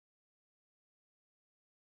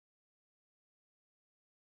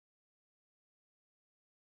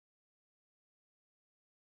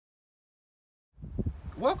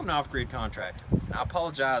Welcome to Off Grid Contracting. I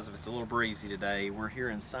apologize if it's a little breezy today. We're here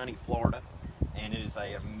in sunny Florida and it is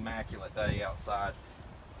an immaculate day outside.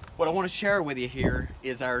 What I want to share with you here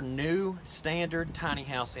is our new standard tiny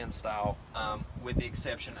house install, with the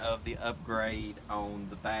exception of the upgrade on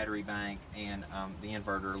the battery bank and the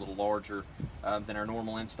inverter, a little larger than our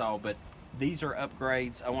normal install. But these are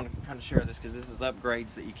upgrades. I want to kind of share this because this is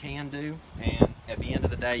upgrades that you can do, and at the end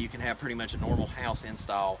of the day you can have pretty much a normal house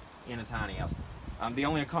install in a tiny house. The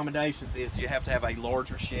only accommodations is you have to have a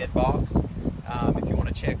larger shed box. If you want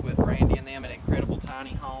to check with Randy and them at Incredible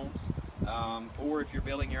Tiny Homes, or if you're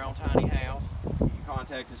building your own tiny house, you can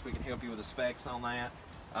contact us. We can help you with the specs on that.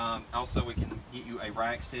 Also, we can get you a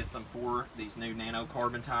rack system for these new nano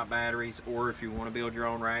carbon type batteries, or if you want to build your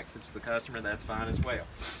own racks, it's the customer, that's fine as well.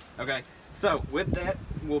 Okay, so with that,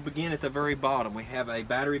 we'll begin at the very bottom. We have a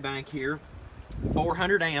battery bank here,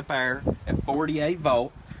 400 amp hour at 48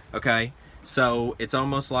 volt. Okay, so it's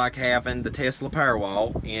almost like having the Tesla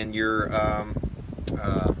Powerwall in your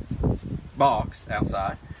box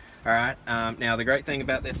outside. All right. Now the great thing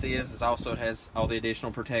about this is also it has all the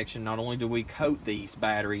additional protection. Not only do we coat these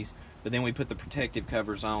batteries, but then we put the protective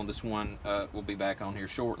covers on. This one will be back on here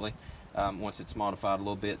shortly once it's modified a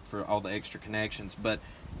little bit for all the extra connections. But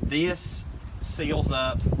this seals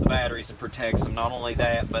up the batteries and protects them. Not only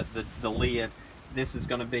that, but the lid. This is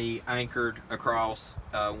going to be anchored across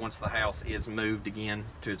once the house is moved again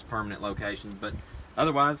to its permanent location. But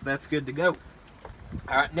otherwise, that's good to go.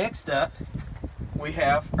 All right, next up, we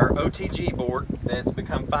have our OTG board that's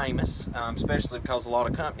become famous, especially because a lot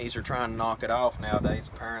of companies are trying to knock it off nowadays,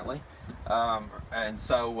 apparently. And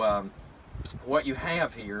so what you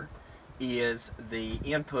have here is the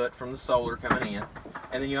input from the solar coming in,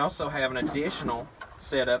 and then you also have an additional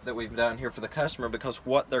setup that we've done here for the customer, because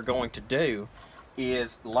what they're going to do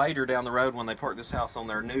is later down the road when they park this house on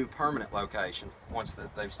their new permanent location, once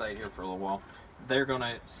they've stayed here for a little while, they're going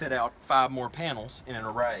to set out 5 more panels in an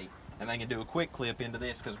array, and they can do a quick clip into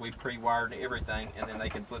this because we pre-wired everything, and then they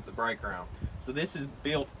can flip the breaker on. So this is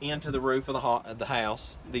built into the roof of the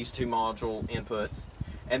house, these 2 module inputs,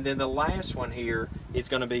 and then the last one here is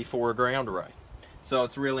going to be for a ground array. So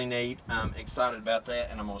it's really neat. I'm excited about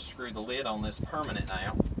that, and I'm going to screw the lid on this permanent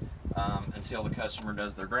now until the customer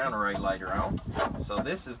does their ground array later on. So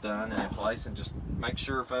this is done and in place, and just make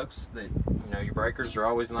sure, folks, that you know your breakers are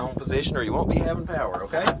always in the home position or you won't be having power.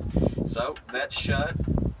 Okay, so that's shut,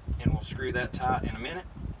 and we'll screw that tight in a minute.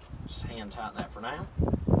 Just hand tighten that for now.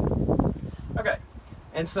 Okay,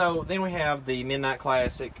 and so then we have the Midnight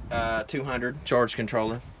Classic 200 charge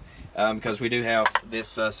controller, because we do have this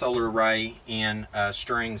solar array in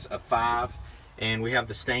strings of 5, and we have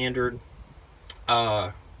the standard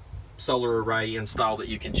solar array install that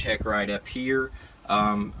you can check right up here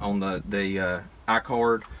on the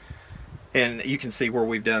iCard, and you can see where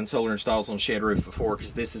we've done solar installs on shed roof before,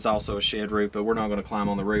 because this is also a shed roof, but we're not going to climb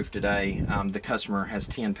on the roof today. The customer has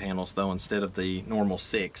 10 panels though, instead of the normal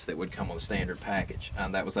 6 that would come on the standard package.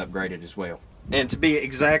 That was upgraded as well. And to be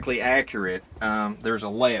exactly accurate, there's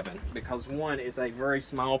 11, because one is a very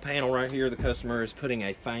small panel right here. The customer is putting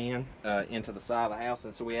a fan into the side of the house,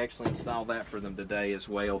 and so we actually installed that for them today as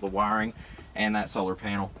well, the wiring and that solar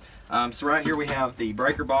panel. So right here we have the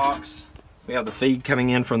breaker box. We have the feed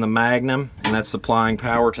coming in from the Magnum, and that's supplying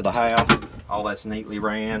power to the house. All that's neatly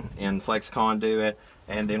ran in flex conduit.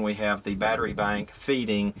 And then we have the battery bank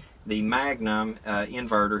feeding the Magnum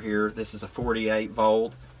inverter here. This is a 48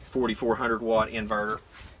 volt, 4400 watt inverter.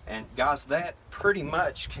 And guys, that pretty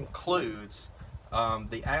much concludes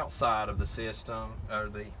the outside of the system, or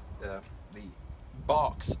the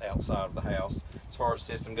box outside of the house. As far as the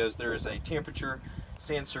system goes, there is a temperature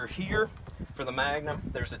sensor here for the Magnum.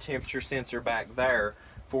 There's a temperature sensor back there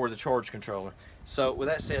for the charge controller. So with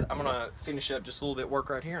that said, I'm going to finish up just a little bit work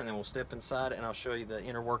right here, and then we'll step inside and I'll show you the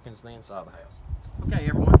inner workings of the inside of the house. Okay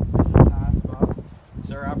everyone, this is Ty's Bob.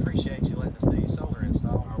 Sir, I appreciate you letting us do your solar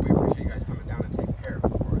install. We appreciate you guys coming down and taking care of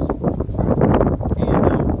it for us. And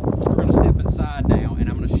we're going to step inside now, and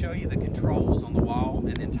I'm going to show you the controls on the wall,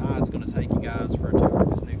 and then Ty's going to take you guys for a tour of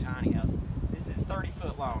his new tiny house. This is 30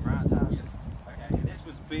 foot long, right, Ty? Yes. Okay, and this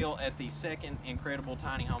was built at the second Incredible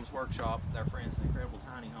Tiny Homes workshop, their friends at Incredible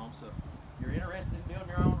Tiny Homes. So if you're interested in building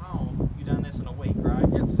your own home, you've done this in a week, right?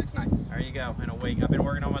 Yep, 6 nights. There you go, in a week. I've been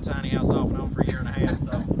working on my tiny house off and on for a year and a half,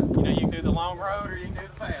 so you know, you can do the long road or you can do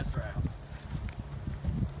the fast route.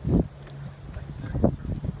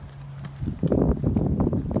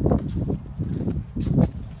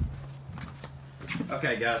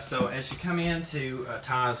 Okay guys, so as you come into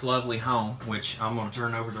Ty's lovely home, which I'm going to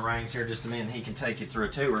turn over the reins here in just a minute and he can take you through a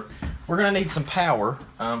tour, we're going to need some power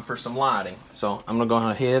for some lighting. So I'm going to go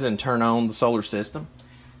ahead and turn on the solar system.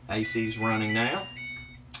 AC's running now.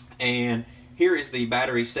 And here is the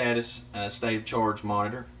battery status state of charge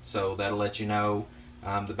monitor. So that'll let you know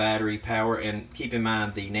the battery power. And keep in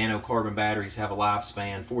mind, the nanocarbon batteries have a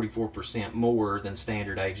lifespan 44% more than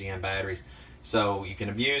standard AGM batteries. So you can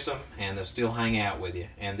abuse them and they'll still hang out with you.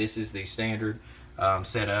 And this is the standard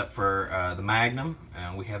setup for the Magnum.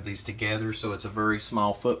 We have these together, so it's a very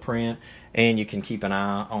small footprint, and you can keep an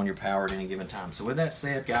eye on your power at any given time. So with that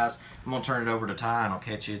said, guys, I'm going to turn it over to Ty, and I'll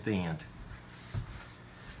catch you at the end.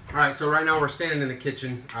 Alright, so right now we're standing in the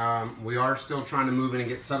kitchen. We are still trying to move in and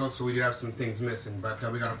get settled, so we do have some things missing. But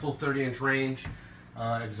we got a full 30-inch range,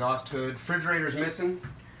 exhaust hood. Refrigerator's missing.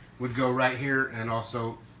 Would go right here, and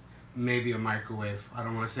also maybe a microwave. I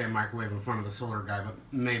don't want to say a microwave in front of the solar guy, but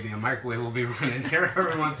maybe a microwave will be running here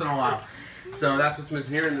every once in a while. So that's what's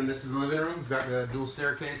missing here. And then this is the living room. We've got the dual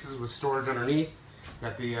staircases with storage underneath.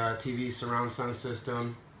 Got the TV surround sound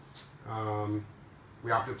system.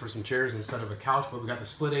 We opted for some chairs instead of a couch, but we got the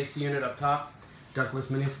split AC unit up top. Ductless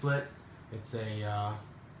mini split. It's a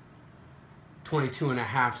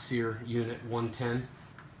 22.5 SEER unit 110.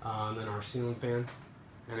 And then our ceiling fan.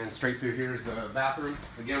 And then straight through here is the bathroom.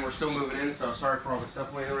 Again, we're still moving in, so sorry for all the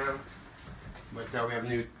stuff laying around. But we have a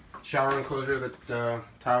new shower enclosure that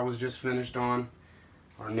Ty was just finished on.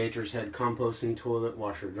 Our Nature's Head composting toilet,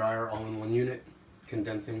 washer, dryer, all in one unit.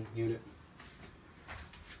 Condensing unit.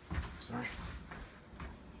 Sorry.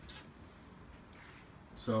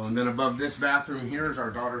 So, and then above this bathroom here is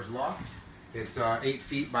our daughter's loft. It's 8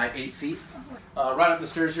 feet by 8 feet. Right up the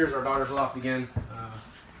stairs here is our daughter's loft again.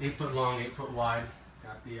 8 foot long, 8 foot wide.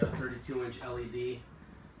 Got the 32-inch LED.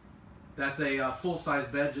 That's a full-size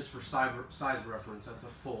bed, just for size reference. That's a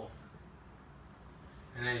full.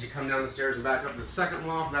 And then as you come down the stairs and back up the second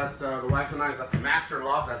loft, that's the wife and I's. That's the master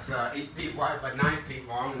loft. That's 8 feet wide by 9 feet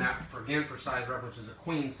long, and that, again, for size reference, is a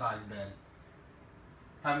queen-size bed.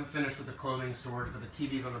 Haven't finished with the clothing storage, but the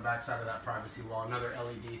TV's on the back side of that privacy wall. Another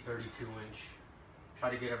LED 32-inch. Try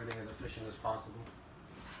to get everything as efficient as possible.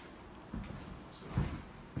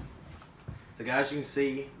 So guys, you can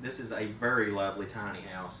see this is a very lovely tiny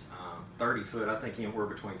house. 30 foot, I think anywhere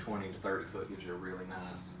between 20 to 30 foot gives you a really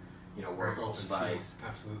nice, workable space.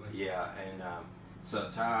 Absolutely. Yeah, and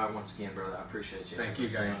so Ty, once again, brother, I appreciate you. Thank you,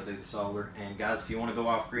 guys. To do the solar. And guys, if you want to go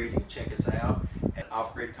off-grid, you can check us out at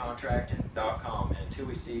offgridcontracting.com. And until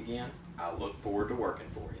we see you again, I look forward to working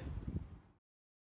for you.